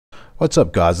What's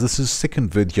up, guys? This is second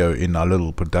video in our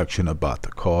little production about the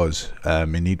cars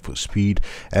in Need for Speed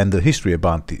and the history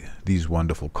about these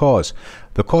wonderful cars.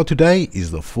 The car today is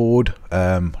the Ford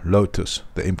Lotus,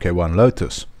 the MK1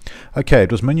 Lotus. Okay,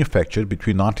 it was manufactured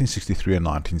between 1963 and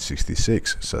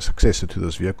 1966. So successor to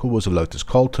this vehicle was a Lotus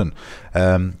Colton.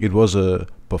 It was a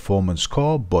performance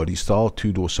car, body style,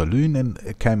 two-door saloon, and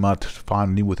it came out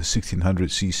finally with a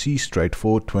 1600cc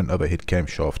straightforward twin overhead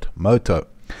camshaft motor.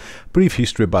 Brief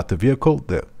history about the vehicle.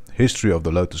 The history of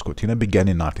the Lotus Cortina began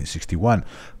in 1961.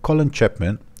 Colin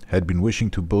Chapman had been wishing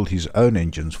to build his own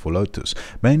engines for Lotus,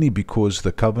 mainly because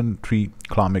the Coventry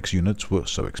Climax units were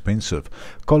so expensive.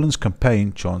 Colin's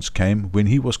campaign chance came when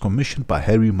he was commissioned by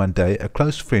Harry Munday, a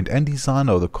close friend and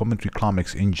designer of the Coventry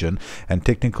Climax engine and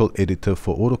technical editor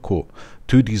for Autocorp,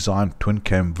 to design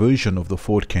twin-cam version of the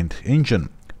Ford Kent engine.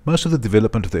 Most of the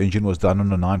development of the engine was done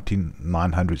on a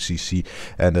 900cc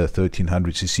and a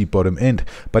 1300cc bottom end,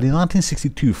 but in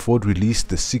 1962 Ford released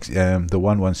the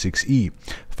 116E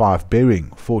 5-bearing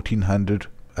 1400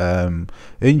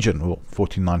 engine, or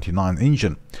 1499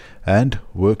 engine, and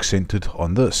work centered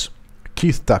on this.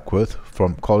 Keith Duckworth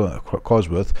from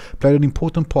Cosworth played an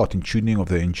important part in tuning of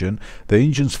the engine. The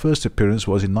engine's first appearance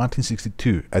was in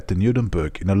 1962 at the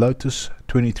Nuremberg in a Lotus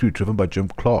 23 driven by Jim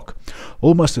Clark.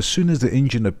 Almost as soon as the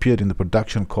engine appeared in the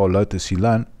production car Lotus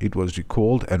Elan, it was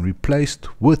recalled and replaced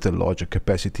with a larger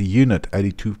capacity unit,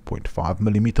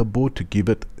 82.5mm bore, to give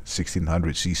it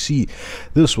 1600cc.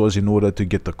 This was in order to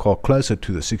get the car closer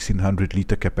to the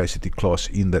 1600-litre capacity class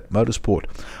in that motorsport.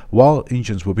 While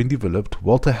engines were being developed,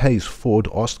 Walter Hayes Ford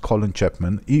asked Colin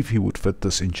Chapman if he would fit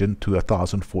this engine to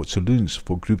 1000 Ford saloons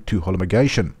for Group 2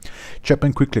 homologation.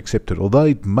 Chapman quickly accepted, although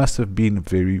it must have been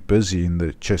very busy in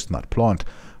the Chestnut plant,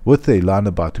 with the Elan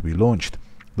about to be launched.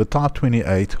 The Type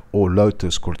 28, or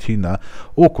Lotus Cortina,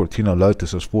 or Cortina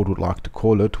Lotus as Ford would like to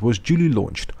call it, was duly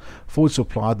launched. Ford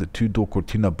supplied the two-door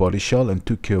Cortina body shell and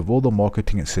took care of all the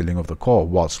marketing and selling of the car,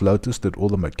 whilst Lotus did all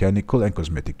the mechanical and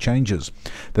cosmetic changes.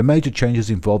 The major changes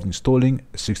involved installing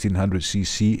a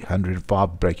 1600cc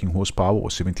 105 braking horsepower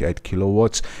or 78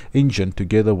 kilowatts engine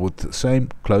together with the same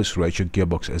close ratio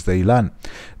gearbox as the Elan.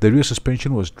 The rear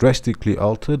suspension was drastically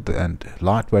altered and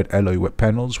lightweight alloy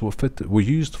panels were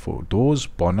used for doors,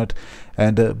 bonnet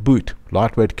and a boot.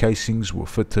 Lightweight casings were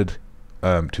fitted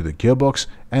to the gearbox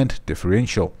and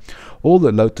differential. All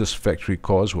the Lotus factory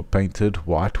cars were painted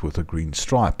white with a green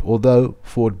stripe, although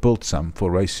Ford built some for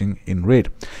racing in red,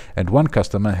 and one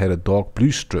customer had a dark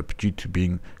blue strip due to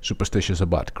being superstitious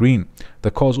about green. The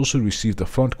cars also received a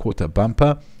front quarter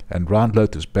bumper, and round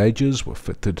Lotus badges were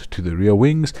fitted to the rear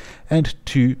wings and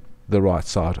to the right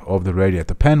side of the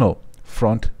radiator panel,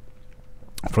 front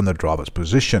from the driver's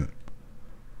position.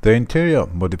 The interior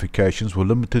modifications were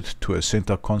limited to a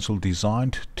center console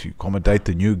designed to accommodate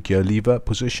the new gear lever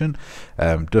position,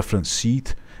 different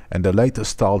seat, and a later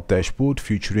style dashboard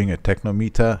featuring a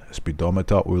tachometer, a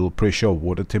speedometer, oil pressure,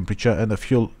 water temperature, and a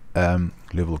fuel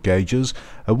level gauges.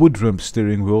 A wood-rimmed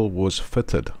steering wheel was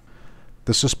fitted.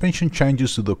 The suspension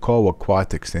changes to the car were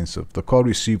quite extensive. The car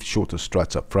received shorter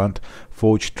struts up front,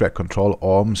 forged track control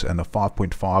arms, and a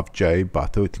 5.5J by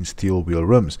 13 steel wheel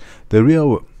rims. The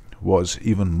rear was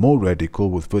even more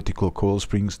radical, with vertical coil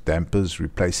springs, dampers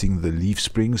replacing the leaf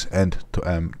springs, and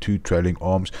two trailing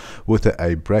arms with a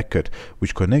A bracket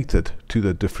which connected to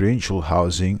the differential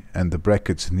housing, and the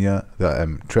brackets near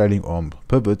the trailing arm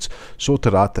pivots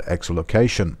sorted out the axle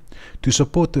location. To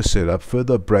support the setup,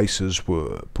 further braces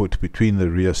were put between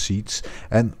the rear seats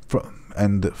and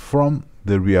from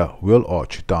the rear wheel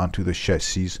arch down to the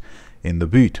chassis in the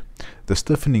boot. The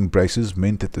stiffening braces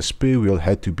meant that the spare wheel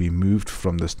had to be moved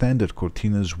from the standard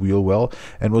Cortina's wheel well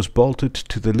and was bolted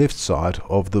to the left side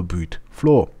of the boot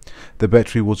floor. The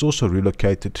battery was also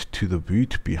relocated to the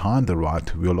boot behind the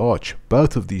right wheel arch.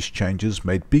 Both of these changes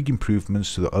made big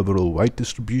improvements to the overall weight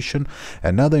distribution.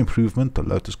 Another improvement the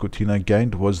Lotus Cortina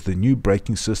gained was the new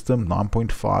braking system,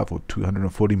 9.5 or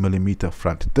 240mm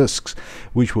front discs,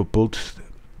 which were built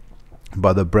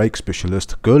by the brake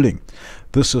specialist Girling.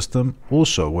 This system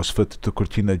also was fitted to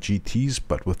Cortina GTs,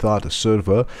 but without a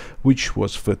servo, which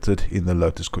was fitted in the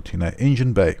Lotus Cortina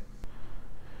engine bay.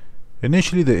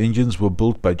 Initially, the engines were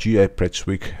built by G.A.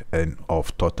 Prestwick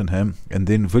of Tottenham and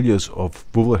then Villiers of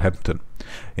Wolverhampton.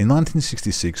 In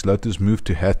 1966, Lotus moved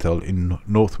to Hathel in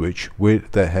Northwich, where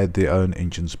they had their own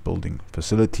engines building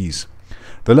facilities.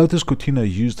 The Lotus Cortina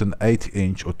used an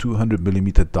 8-inch or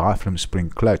 200mm diaphragm spring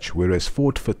clutch, whereas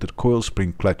Ford fitted coil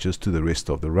spring clutches to the rest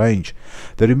of the range.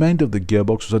 The remainder of the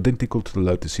gearbox was identical to the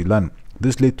Lotus Elan,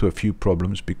 This led to a few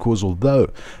problems because although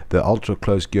the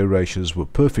ultra-close gear ratios were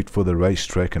perfect for the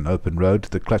racetrack and open road,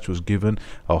 the clutch was given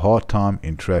a hard time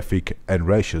in traffic and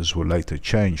ratios were later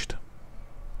changed.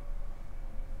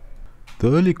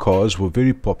 The early cars were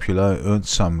very popular and earned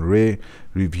some rare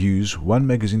reviews. One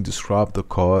magazine described the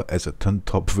car as a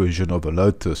tin-top version of a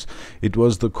Lotus. It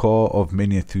was the car of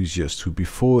many enthusiasts who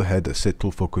before had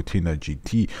settled for Cortina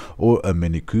GT or a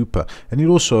Mini Cooper, and it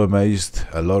also amazed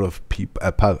a lot of people,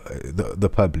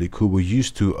 the public, who were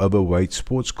used to overweight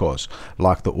sports cars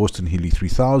like the Austin Healey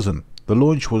 3000. The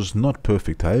launch was not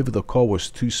perfect, however the car was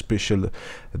too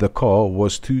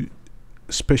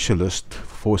specialist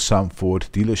for some Ford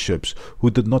dealerships who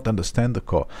did not understand the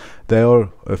car. There are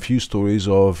a few stories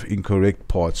of incorrect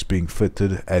parts being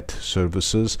fitted at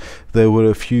services. There were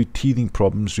a few teething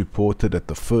problems reported at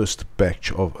the first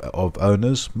batch of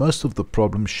owners. Most of the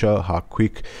problems show how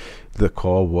quick the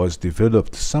car was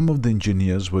developed. Some of the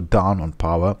engineers were down on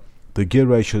power. The gear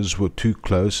ratios were too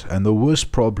close, and the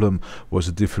worst problem was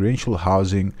the differential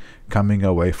housing coming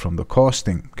away from the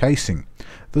casing.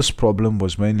 This problem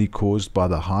was mainly caused by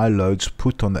the high loads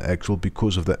put on the axle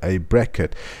because of the A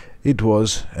bracket. It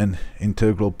was an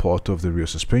integral part of the rear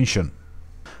suspension.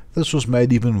 This was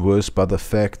made even worse by the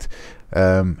fact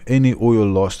any oil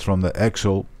lost from the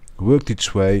axle worked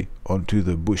its way onto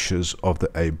the bushes of the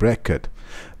A bracket.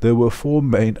 There were 4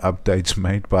 main updates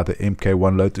made by the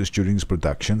MK1 Lotus during its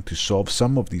production to solve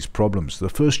some of these problems. The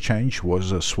first change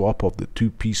was a swap of the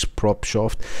 2-piece prop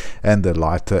shaft, and the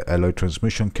lighter alloy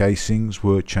transmission casings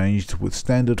were changed with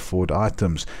standard Ford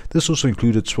items. This also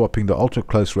included swapping the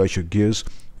ultra-close ratio gears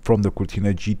from the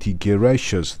Cortina GT gear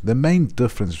ratios. The main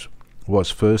difference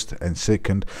was first and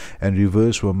second and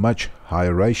reverse were much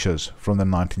higher ratios. From the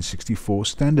 1964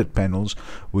 standard panels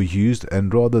were used,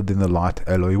 and rather than the light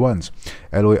alloy ones.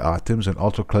 Alloy items and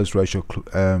ultra close ratio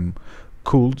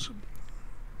could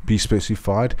be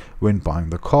specified when buying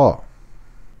the car.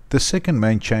 The second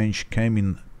main change came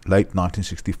in late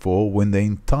 1964 when the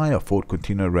entire Ford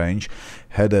Cortina range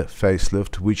had a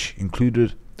facelift, which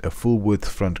included a full width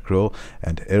front grille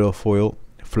and aerofoil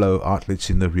flow outlets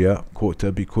in the rear quarter,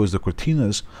 because the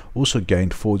Cortinas also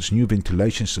gained Ford's new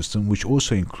ventilation system, which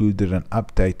also included an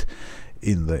update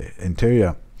in the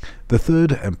interior. The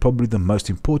third and probably the most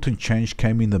important change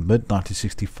came in the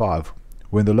mid-1965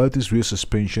 when the Lotus rear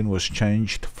suspension was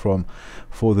changed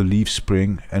for the leaf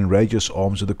spring and radius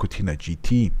arms of the Cortina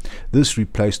GT. This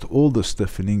replaced all the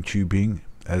stiffening tubing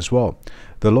as well.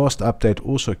 The last update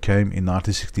also came in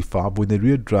 1965 when the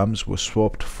rear drums were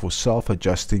swapped for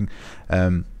self-adjusting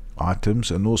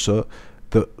items, and also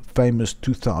the famous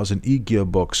 2000E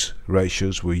gearbox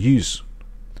ratios were used.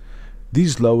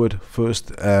 These lowered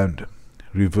first and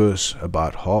reverse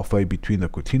about halfway between the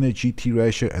Cortina GT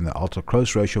ratio and the ultra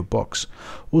close ratio box.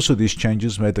 Also, these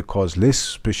changes made the cars less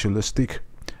specialized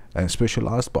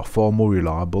but far more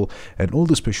reliable, and all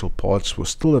the special parts were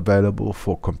still available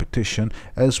for competition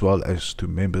as well as to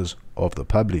members of the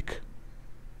public.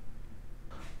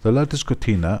 The Lotus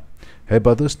Cortina had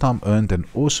by this time earned an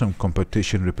awesome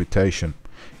competition reputation.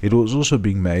 It was also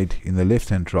being made in the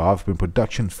left-hand drive when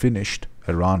production finished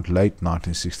around late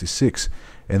 1966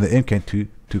 and the MK2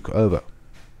 took over.